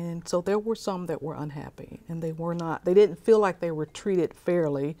 And so there were some that were unhappy, and they didn't feel like they were treated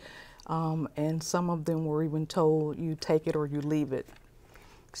fairly. And some of them were even told, you take it or you leave it.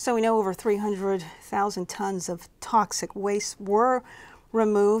 So we know over 300,000 tons of toxic waste were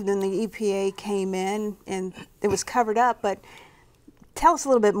removed, and the EPA came in and it was covered up. But tell us a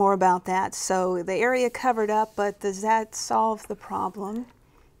little bit more about that. So the area covered up, but does that solve the problem?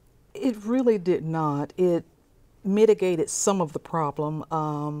 It really did not. It mitigated some of the problem.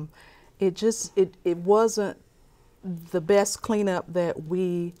 It wasn't the best cleanup that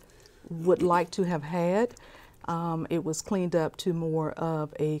we would like to have had. It was cleaned up to more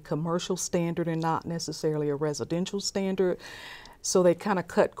of a commercial standard and not necessarily a residential standard. So they kind of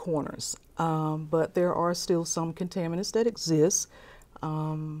cut corners. But there are still some contaminants that exist,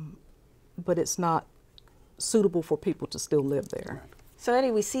 but it's not suitable for people to still live there. So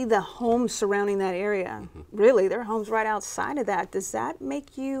Eddie, we see the homes surrounding that area. Really, there are homes right outside of that. Does that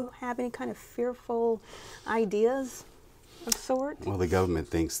make you have any kind of fearful ideas of sort? Well, the government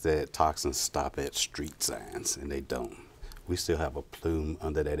thinks that toxins stop at street signs, and they don't. We still have a plume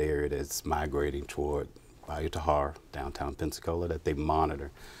under that area that's migrating toward Bayou Tahar, downtown Pensacola, that they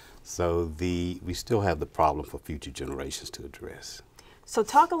monitor. So we still have the problem for future generations to address. So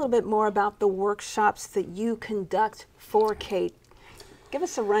talk a little bit more about the workshops that you conduct for Kate. Give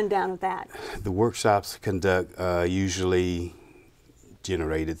us a rundown of that. The workshops conduct usually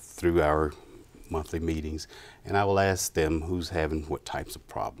generated through our monthly meetings, and I will ask them who's having what types of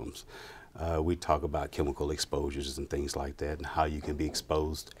problems. We talk about chemical exposures and things like that, and how you can be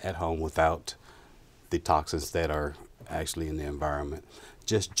exposed at home without the toxins that are actually in the environment.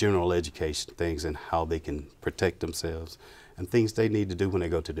 Just general education things and how they can protect themselves, and things they need to do when they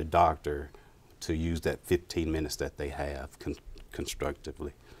go to the doctor to use that 15 minutes that they have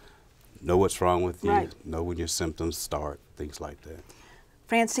constructively. Know what's wrong with you, right. Know when your symptoms start, things like that.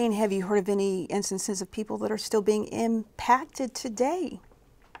 Francine, have you heard of any instances of people that are still being impacted today?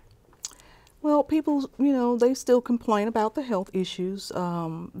 Well, people, you know, they still complain about the health issues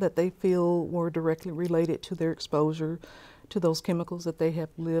that they feel were directly related to their exposure to those chemicals that they have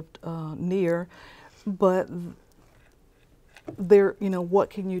lived near. But they're, you know, what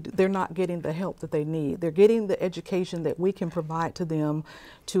can you do? They're not getting the help that they need. They're getting the education that we can provide to them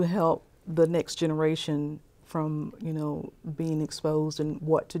to help the next generation from, you know, being exposed and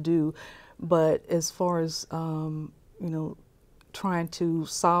what to do. But as far as, you know, trying to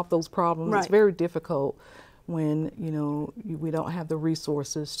solve those problems, right. It's very difficult when, you know, we don't have the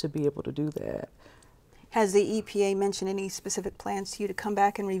resources to be able to do that. Has the EPA mentioned any specific plans to you to come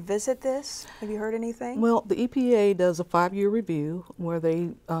back and revisit this? Have you heard anything? Well, the EPA does a 5-year review where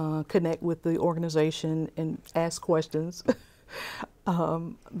they connect with the organization and ask questions.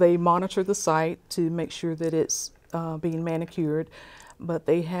 They monitor the site to make sure that it's being manicured, but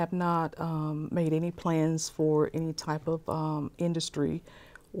they have not made any plans for any type of industry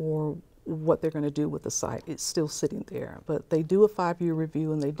or what they're going to do with the site. It's still sitting there, but they do a 5-year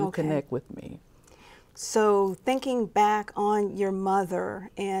review and they do connect with me. So thinking back on your mother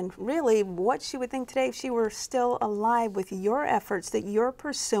and really what she would think today if she were still alive with your efforts that you're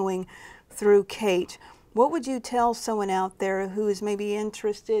pursuing through Kate, what would you tell someone out there who is maybe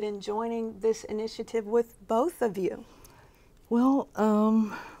interested in joining this initiative with both of you? Well,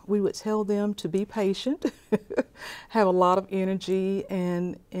 we would tell them to be patient, have a lot of energy,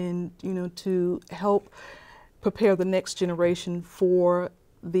 and you know, to help prepare the next generation for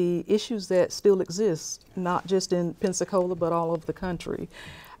the issues that still exist, not just in Pensacola, but all over the country.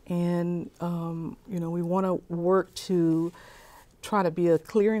 And, you know, we want to work to try to be a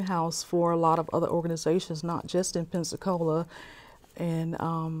clearinghouse for a lot of other organizations, not just in Pensacola. And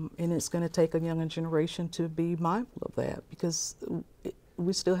it's going to take a younger generation to be mindful of that because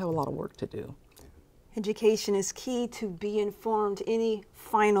we still have a lot of work to do. Education is key to be informed. Any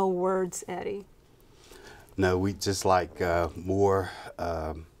final words, Eddie? No, we just like more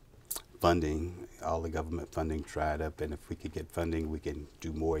funding. All the government funding dried up, and if we could get funding, we can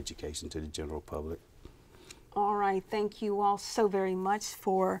do more education to the general public. All right, thank you all so very much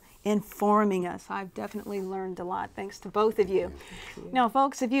for informing us. I've definitely learned a lot, thanks to both of you. Now,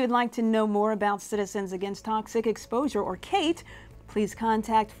 folks, if you would like to know more about Citizens Against Toxic Exposure, or Kate, please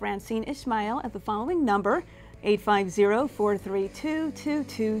contact Francine Ishmael at the following number,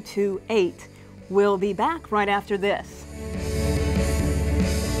 850-432-2228. We'll be back right after this.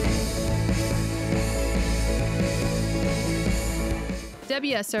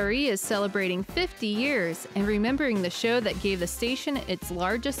 WSRE is celebrating 50 years and remembering the show that gave the station its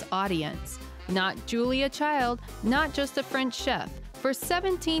largest audience. Not Julia Child, not just a French chef. For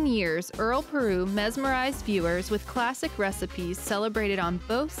 17 years, Earl Peru mesmerized viewers with classic recipes celebrated on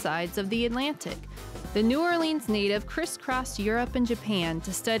both sides of the Atlantic. The New Orleans native crisscrossed Europe and Japan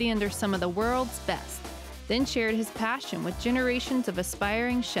to study under some of the world's best, then shared his passion with generations of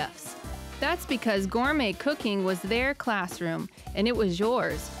aspiring chefs. That's because gourmet cooking was their classroom, and it was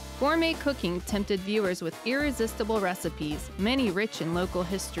yours. Gourmet cooking tempted viewers with irresistible recipes, many rich in local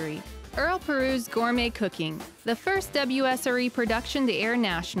history. Earl Peru's Gourmet Cooking, the first WSRE production to air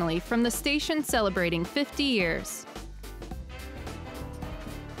nationally from the station celebrating 50 years.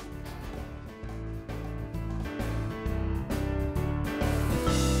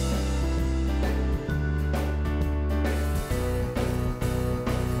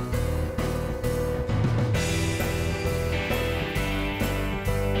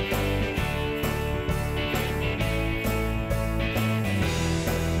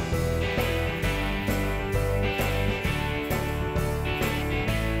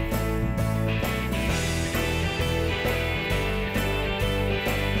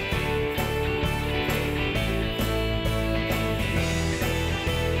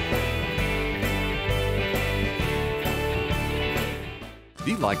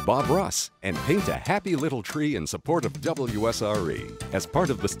 like Bob Ross and paint a happy little tree in support of WSRE. As part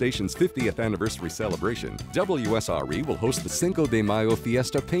of the station's 50th anniversary celebration, WSRE will host the Cinco de Mayo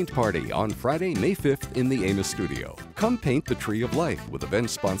Fiesta Paint Party on Friday, May 5th in the inStudio. Come paint the Tree of Life with event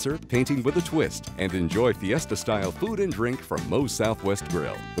sponsor Painting with a Twist and enjoy Fiesta-style food and drink from Moe's Southwest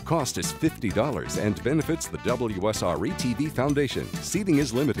Grill. The cost is $50 and benefits the WSRE TV Foundation. Seating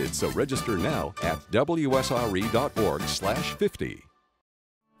is limited, so register now at WSRE.org/50.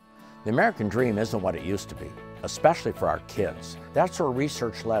 The American dream isn't what it used to be, especially for our kids. That's where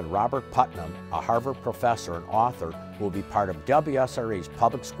research-led Robert Putnam, a Harvard professor and author, will be part of WSRE's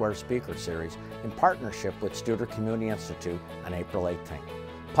Public Square Speaker Series in partnership with Studer Community Institute on April 18th.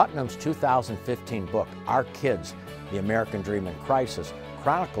 Putnam's 2015 book, Our Kids, The American Dream in Crisis,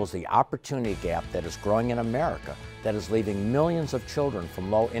 chronicles the opportunity gap that is growing in America that is leaving millions of children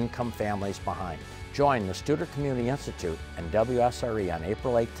from low-income families behind. Join the Studer Community Institute and WSRE on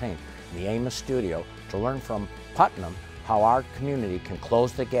April 18th in the inStudio to learn from Putnam how our community can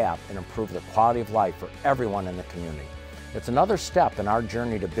close the gap and improve the quality of life for everyone in the community. It's another step in our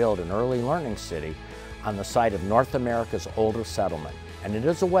journey to build an early learning city on the site of North America's oldest settlement. And it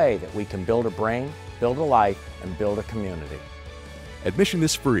is a way that we can build a brain, build a life, and build a community. Admission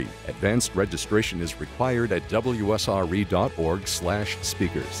is free. Advanced registration is required at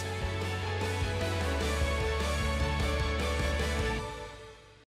WSRE.org/speakers.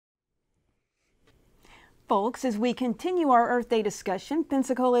 Folks, as we continue our Earth Day discussion,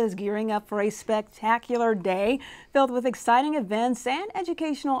 Pensacola is gearing up for a spectacular day filled with exciting events and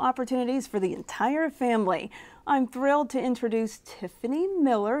educational opportunities for the entire family. I'm thrilled to introduce Tiffany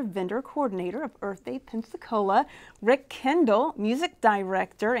Miller, vendor coordinator of Earth Day Pensacola, Rick Kendall, music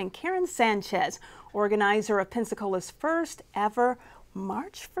director, and Karen Sanchez, organizer of Pensacola's first ever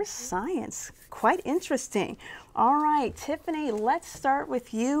March for Science. Quite interesting. All right, Tiffany, let's start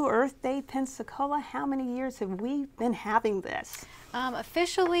with you. Earth Day Pensacola, how many years have we been having this?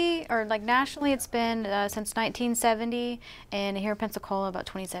 Officially, or like nationally, it's been since 1970, and here in Pensacola, about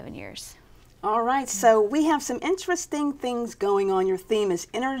 27 years. All right, so we have some interesting things going on. Your theme is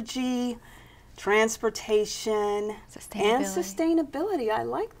energy, transportation, and sustainability. I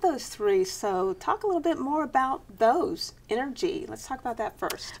like those three. So talk a little bit more about those. Energy. Let's talk about that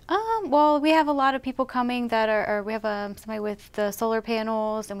first. Well, we have a lot of people coming that are we have somebody with the solar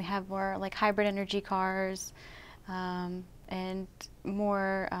panels, and we have more like hybrid energy cars, and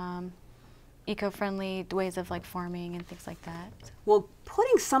more eco-friendly ways of like farming and things like that. Well,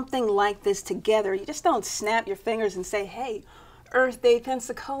 putting something like this together, you just don't snap your fingers and say, hey, Earth Day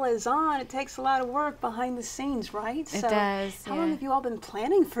Pensacola is on. It takes a lot of work behind the scenes, right? It does. How long have you all been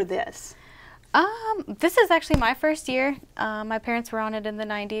planning for this? This is actually my first year. My parents were on it in the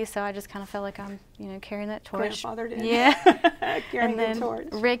 90s, so I just kind of felt like I'm, carrying that torch. Grandfather did. Yeah. Carrying the torch.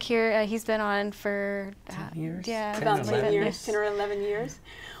 Rick here, he's been on for 10 years. Yeah, about 10 years, 10 or 11 years.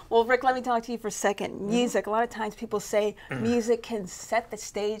 Well, Rick, let me talk to you for a second. Music. A lot of times people say music can set the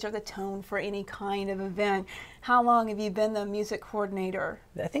stage or the tone for any kind of event. How long have you been the music coordinator?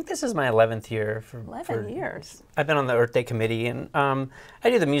 I think this is my 11th year. 11 years. I've been on the Earth Day committee, and I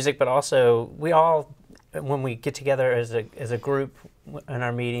do the music, but also we all, when we get together as a group in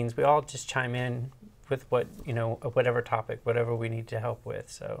our meetings, we all just chime in with whatever topic, whatever we need to help with.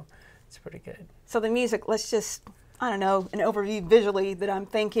 So it's pretty good. So the music, let's just, I don't know, an overview visually that I'm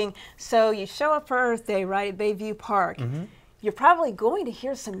thinking. So you show up for Earth Day, right, at Bayview Park. You're probably going to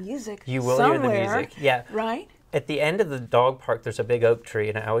hear some music You will somewhere, hear the music, yeah. Right? At the end of the dog park, there's a big oak tree,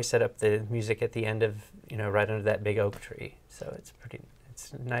 and I always set up the music at the end of, right under that big oak tree. So it's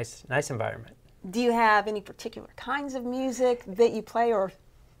a nice environment. Do you have any particular kinds of music that you play, or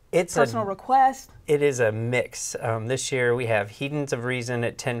it's personal request? It is a mix. This year we have Heathens of Reason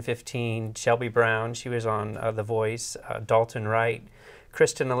at 10:15. Shelby Brown, she was on The Voice. Dalton Wright,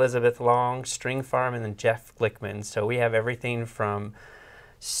 Kristen Elizabeth Long, String Farm, and then Jeff Glickman. So we have everything from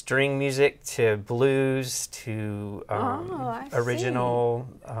string music to blues to original.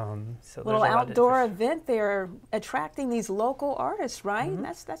 So little outdoor event there, attracting these local artists, right?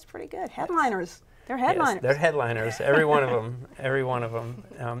 That's pretty good. Headliners. They're headliners. Yes, they're headliners. Every one of them. Every one of them.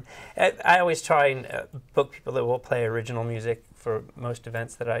 I always try and book people that will play original music for most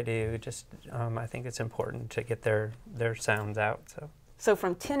events that I do. Just I think it's important to get their sounds out. So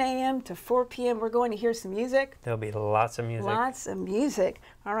from 10 a.m. to 4 p.m. we're going to hear some music. There'll be lots of music. Lots of music.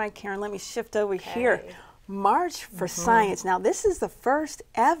 All right, Karen, let me shift over here. March for Science. Now, this is the first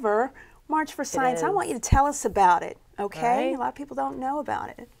ever March for Science. I want you to tell us about it, okay? Right. A lot of people don't know about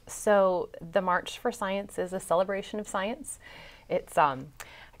it. So the March for Science is a celebration of science. It's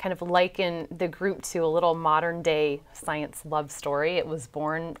kind of liken the group to a little modern day science love story. It was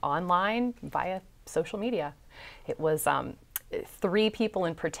born online via social media. It was 3 people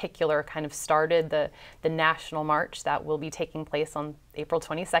in particular kind of started the national march that will be taking place on April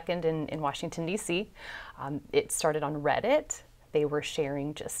 22nd in Washington, D.C. It started on Reddit. They were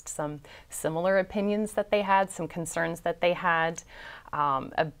sharing just some similar opinions that they had, some concerns that they had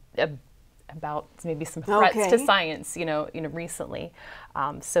about maybe some threats to science, recently.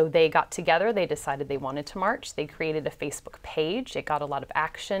 So they got together, they decided they wanted to march, they created a Facebook page, it got a lot of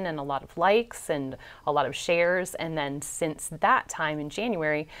action and a lot of likes and a lot of shares, and then since that time in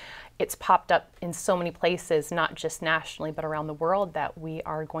January, it's popped up in so many places, not just nationally, but around the world, that we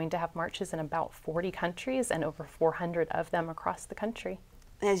are going to have marches in about 40 countries and over 400 of them across the country.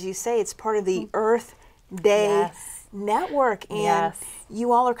 As you say, it's part of the Earth Day network, and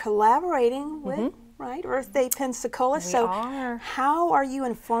you all are collaborating with right, Earth Day Pensacola. So how are you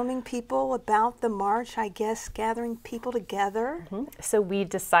informing people about the march, I guess gathering people together? So we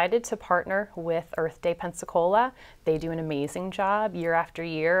decided to partner with Earth Day Pensacola. They do an amazing job year after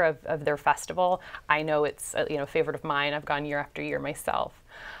year of their festival. I know it's a favorite of mine. I've gone year after year myself.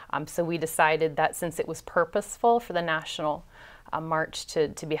 So we decided that since it was purposeful for the national march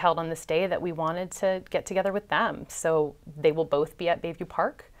to be held on this day, that we wanted to get together with them. So they will both be at Bayview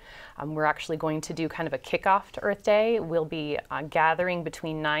Park. We're actually going to do kind of a kickoff to Earth Day. We'll be gathering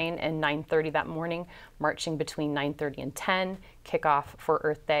between 9 and 9:30 that morning, marching between 9:30 and 10, kickoff for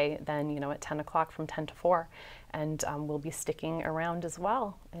Earth Day, then at 10 o'clock from 10 to 4. And we'll be sticking around as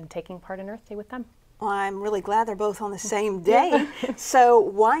well and taking part in Earth Day with them. Well, I'm really glad they're both on the same day. So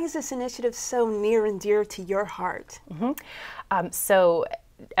why is this initiative so near and dear to your heart? So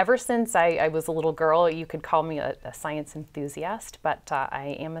ever since I was a little girl, you could call me a science enthusiast, but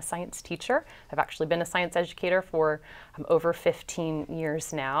I am a science teacher. I've actually been a science educator for over 15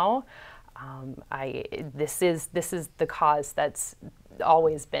 years now. This is the cause that's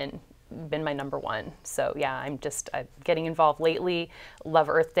always been my number one. So yeah, I'm getting involved lately. Love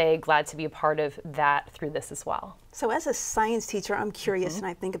Earth Day, glad to be a part of that through this as well. So as a science teacher, I'm curious, and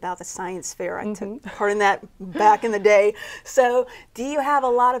I think about the science fair. I took part in that back in the day. So do you have a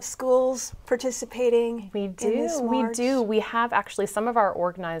lot of schools participating in this march? We do. We have actually, some of our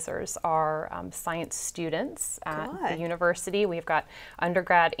organizers are science students at the university. We've got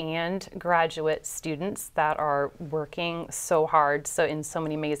undergrad and graduate students that are working so hard, in so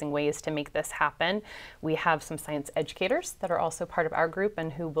many amazing ways to make this happen. We have some science educators that are also part of our group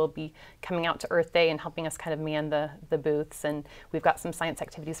and who will be coming out to Earth Day and helping us kind of man the booths, and we've got some science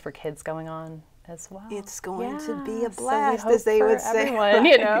activities for kids going on as well. It's going to be a blast, as they would say.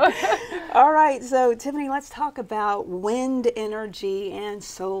 Everyone, All right, so Tiffany, let's talk about wind energy and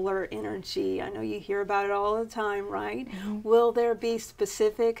solar energy. I know you hear about it all the time, right? Will there be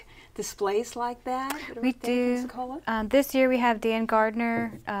specific displays like that? We do. This year we have Dan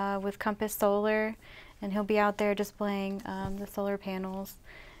Gardner with Compass Solar, and he'll be out there displaying the solar panels.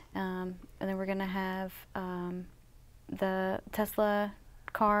 And then we're going to have the Tesla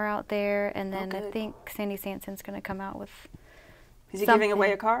car out there, and then I think Sandy Sanson's going to come out with Is he giving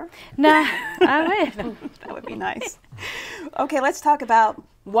away a car? No, I would. That would be nice. Okay, let's talk about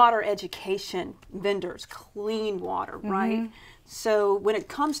water education, vendors, clean water, right? So when it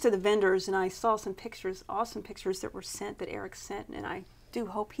comes to the vendors, and I saw some pictures, awesome pictures that were sent, that Eric sent, and I do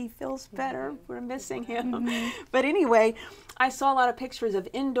hope he feels better. We're missing him. But anyway, I saw a lot of pictures of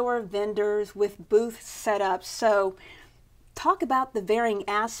indoor vendors with booth setups. So talk about the varying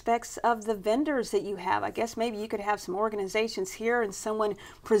aspects of the vendors that you have. I guess maybe you could have some organizations here and someone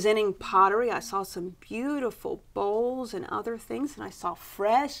presenting pottery. I saw some beautiful bowls and other things, and I saw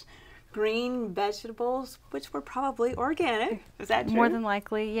fresh green vegetables, which were probably organic. Is that true? More than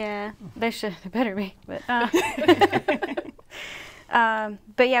likely, yeah. They should. They better be.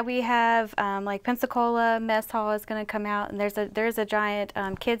 But yeah, we have like Pensacola Mess Hall is going to come out, and there's a giant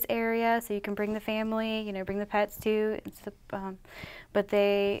kids area, so you can bring the family, bring the pets too. But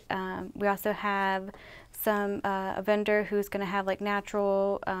we also have a vendor who's going to have like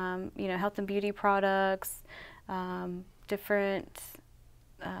natural, health and beauty products, different.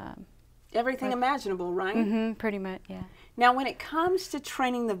 Everything imaginable, right? Pretty much, yeah. Now, when it comes to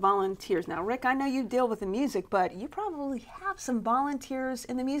training the volunteers, now, Rick, I know you deal with the music, but you probably have some volunteers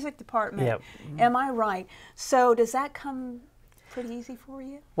in the music department. Yep. Am I right? So does that come pretty easy for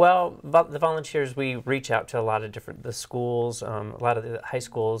you? Well, the volunteers, we reach out to a lot of the schools, a lot of the high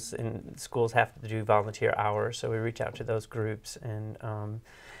schools, and schools have to do volunteer hours, so we reach out to those groups and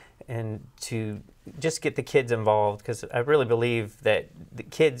to just get the kids involved, because I really believe that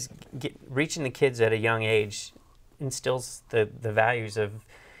reaching the kids at a young age instills the values of,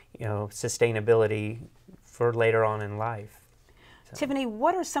 sustainability for later on in life. Tiffany,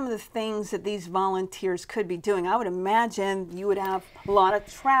 what are some of the things that these volunteers could be doing? I would imagine you would have a lot of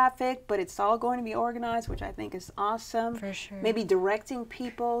traffic, but it's all going to be organized, which I think is awesome. For sure. Maybe directing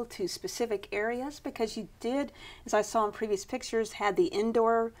people to specific areas, because you did, as I saw in previous pictures, had the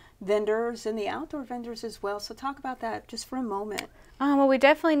indoor vendors and the outdoor vendors as well. So talk about that just for a moment. Well, we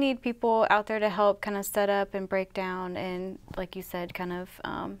definitely need people out there to help kind of set up and break down and, like you said, kind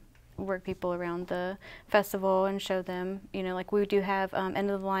of work people around the festival and show them, like we do have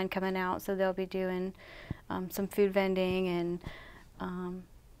end of the line coming out, so they'll be doing some food vending and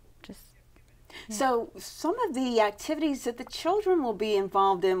just. Yeah. So some of the activities that the children will be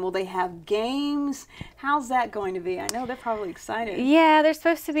involved in, will they have games? How's that going to be? I know they're probably excited. Yeah, there's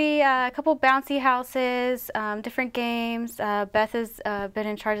supposed to be a couple bouncy houses, different games. Beth has been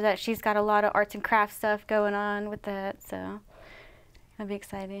in charge of that. She's got a lot of arts and crafts stuff going on with that, so that'll be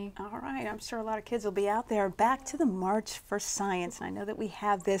exciting. All right, I'm sure a lot of kids will be out there. Back to the March for Science. And I know that we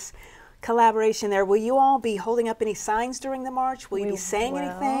have this collaboration there. Will you all be holding up any signs during the march? Will you be saying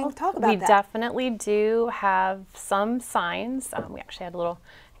anything? Talk about that. We definitely do have some signs. We actually had a little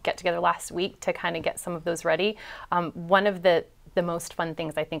get together last week to kind of get some of those ready. One of the most fun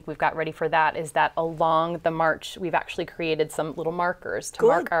things I think we've got ready for that is that along the march we've actually created some little markers to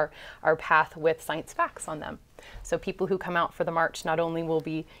mark our path with science facts on them. So people who come out for the march not only will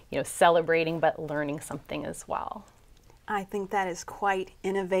be celebrating but learning something as well. I think that is quite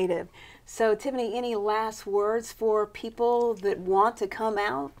innovative. So Tiffany, any last words for people that want to come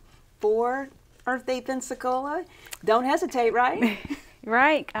out for Earth Day Pensacola? Don't hesitate, right?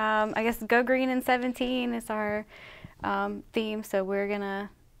 Right. I guess Go Green in 17 is our theme, so we're gonna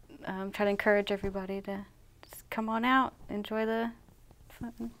try to encourage everybody to just come on out, enjoy the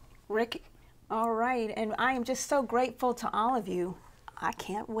fun. Rick, all right, and I am just so grateful to all of you. I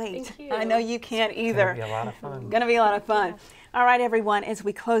can't wait. Thank you. I know you can't either. It's gonna be a lot of fun. Gonna be a lot of fun. All right, everyone, as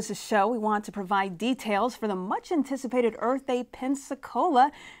we close the show, we want to provide details for the much anticipated Earth Day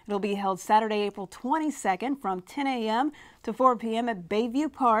Pensacola. It'll be held Saturday, April 22nd from 10 a.m. to 4 p.m. at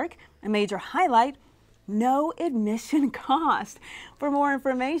Bayview Park. A major highlight, no admission cost. For more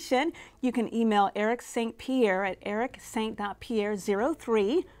information, you can email Eric St. Pierre at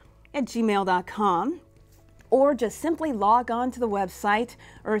ericsaint.pierre03@gmail.com. or just simply log on to the website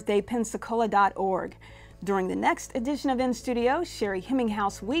earthdaypensacola.org. During the next edition of inStudio, Sherry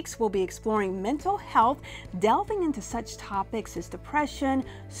Hemminghouse Weeks will be exploring mental health, delving into such topics as depression,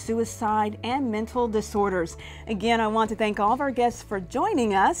 suicide, and mental disorders. Again, I want to thank all of our guests for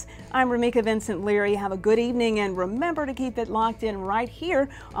joining us. I'm Rameca Vincent Leary. Have a good evening, and remember to keep it locked in right here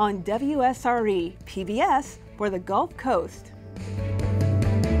on WSRE PBS for the Gulf Coast.